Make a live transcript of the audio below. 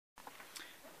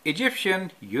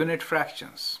Egyptian unit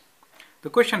fractions.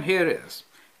 The question here is,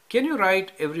 can you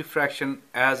write every fraction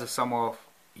as a sum of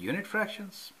unit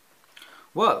fractions?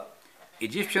 Well,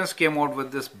 Egyptians came out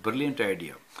with this brilliant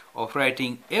idea of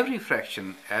writing every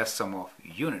fraction as sum of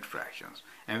unit fractions,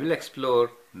 and we'll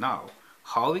explore now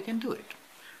how we can do it.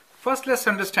 First, let's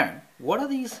understand what are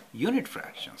these unit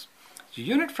fractions. So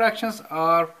unit fractions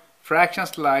are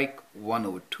fractions like 1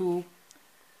 over 2,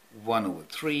 1 over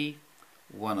 3,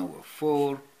 1 over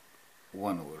 4,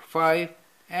 1 over 5,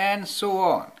 and so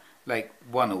on, like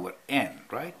 1 over n,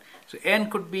 right? So n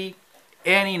could be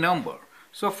any number.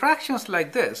 So fractions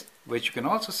like this, which you can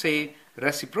also say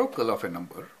reciprocal of a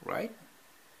number, right?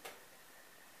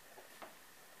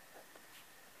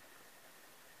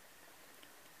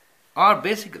 Are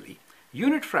basically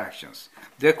unit fractions.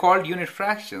 They're called unit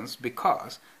fractions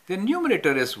because the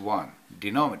numerator is 1,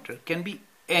 denominator can be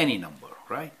any number,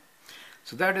 right?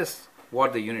 So that is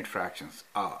what the unit fractions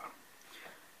are.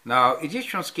 Now,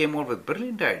 Egyptians came out with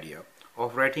brilliant idea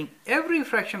of writing every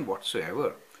fraction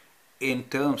whatsoever in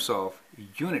terms of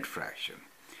unit fraction.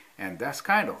 And that's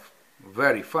kind of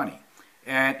very funny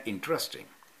and interesting.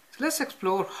 So let's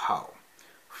explore how.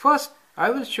 First,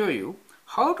 I will show you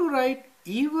how to write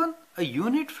even a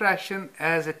unit fraction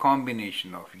as a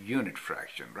combination of unit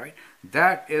fraction, right?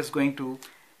 That is going to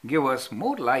give us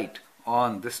more light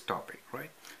on this topic, right?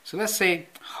 So let's say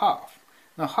half.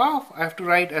 Now half I have to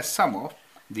write as sum of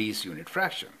these unit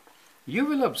fraction. You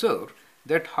will observe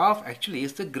that half actually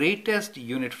is the greatest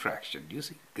unit fraction. You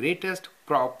see, greatest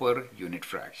proper unit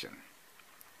fraction.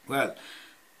 Well,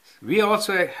 we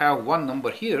also have one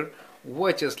number here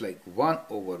which is like 1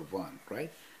 over 1,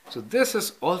 right? So this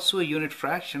is also a unit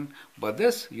fraction, but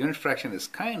this unit fraction is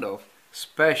kind of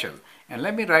special. And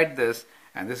let me write this,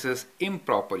 and this is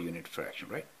improper unit fraction,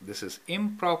 right? This is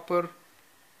improper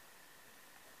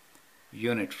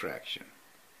unit fraction.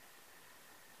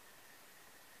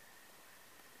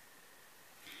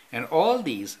 And all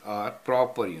these are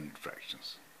proper unit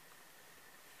fractions.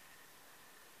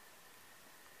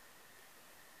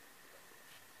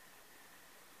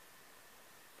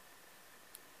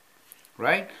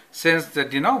 Right? Since the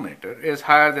denominator is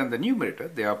higher than the numerator,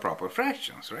 they are proper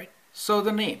fractions, right? So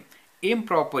the name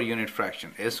improper unit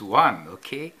fraction is 1,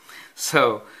 okay?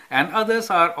 So, and others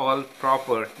are all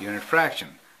proper unit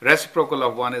fraction. Reciprocal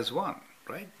of 1 is 1,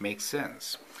 right? Makes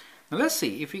sense. Now let's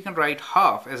see if we can write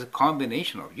half as a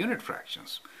combination of unit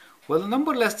fractions. Well, the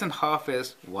number less than half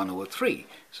is 1 over 3.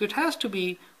 So it has to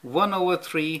be 1 over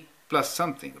 3 plus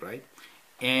something, right?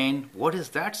 And what is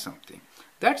that something?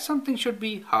 That something should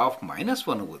be half minus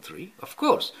 1 over 3, of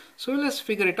course. So let's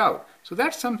figure it out. So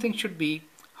that something should be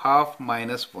half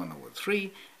minus 1 over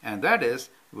 3, and that is,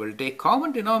 we'll take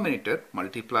common denominator,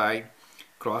 multiply,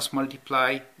 cross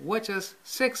multiply, which is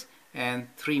 6, and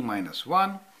 3 minus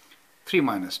 1, 3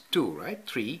 minus 2, right?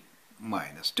 3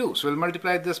 minus 2. So we'll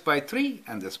multiply this by 3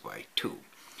 and this by 2.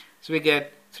 So we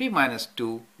get 3 minus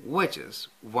 2, which is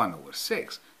 1 over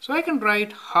 6. So I can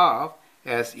write half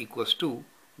as equals to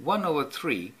 1 over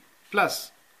 3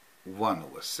 plus 1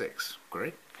 over 6,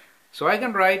 correct? So I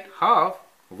can write half,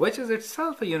 which is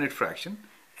itself a unit fraction,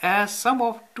 as sum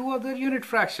of two other unit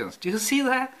fractions. Do you see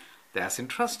that? That's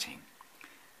interesting.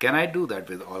 Can I do that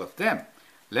with all of them?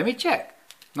 Let me check.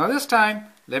 Now this time,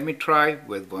 let me try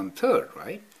with 1/3,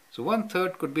 right? So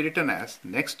 1/3 could be written as,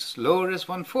 next lower is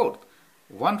 1/4.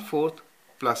 1/4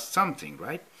 plus something,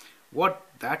 right? What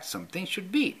that something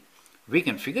should be. We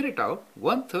can figure it out.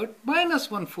 1/3 minus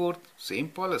 1/4, same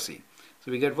policy.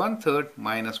 So we get 1/3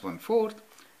 minus 1/4.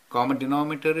 Common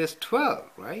denominator is 12,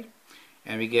 right?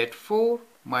 And we get 4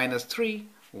 minus 3,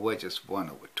 which is 1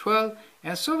 over 12.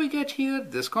 And so we get here,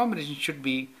 this combination should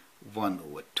be 1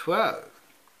 over 12.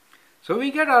 So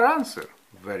we get our answer.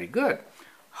 Very good.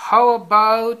 How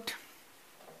about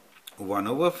 1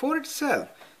 over 4 itself?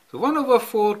 So 1 over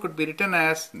 4 could be written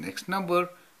as, next number,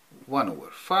 1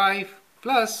 over 5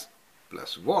 plus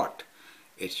what?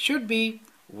 It should be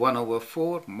 1 over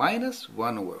 4 minus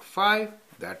 1 over 5.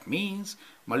 That means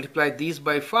multiply these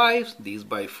by 5, these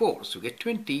by 4. So we get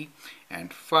 20,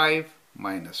 and 5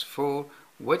 minus 4,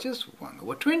 which is 1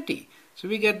 over 20. So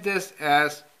we get this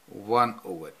as 1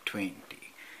 over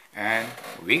 20. And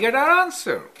we get our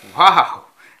answer. Wow,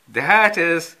 that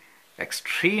is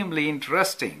extremely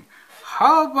interesting.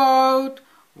 How about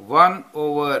 1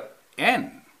 over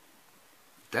n?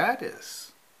 That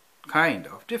is kind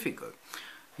of difficult.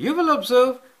 You will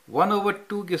observe 1 over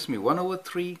 2 gives me 1 over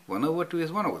 3. 1 over 2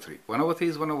 is 1 over 3. 1 over 3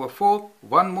 is 1 over 4.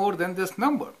 One more than this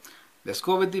number. Let's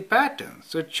go with the pattern.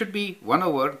 So it should be 1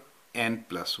 over n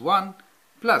plus 1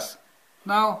 plus.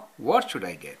 Now what should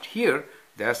I get? Here,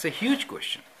 that's a huge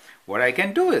question. What I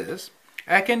can do is,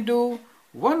 I can do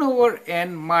 1 over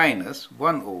n minus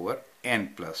 1 over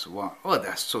n plus 1. Oh,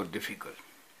 that's so difficult.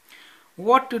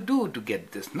 What to do to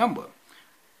get this number?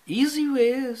 Easy way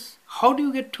is, how do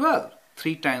you get 12?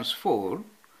 3 times 4.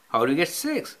 How do you get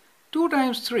 6? 2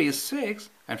 times 3 is 6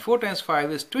 and 4 times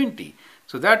 5 is 20.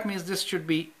 So that means this should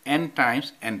be n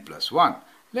times n plus 1.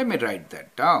 Let me write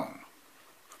that down.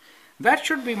 That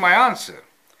should be my answer.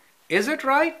 Is it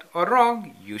right or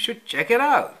wrong? You should check it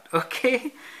out,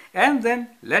 okay? And then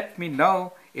let me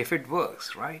know if it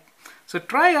works, right? So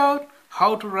try out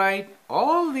how to write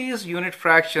all these unit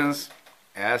fractions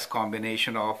as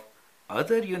combination of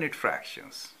other unit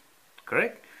fractions,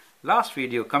 correct? Last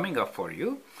video coming up for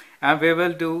you, and we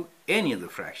will do any other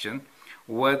fraction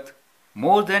with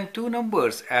more than two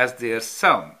numbers as their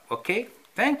sum, okay?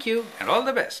 Thank you and all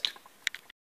the best.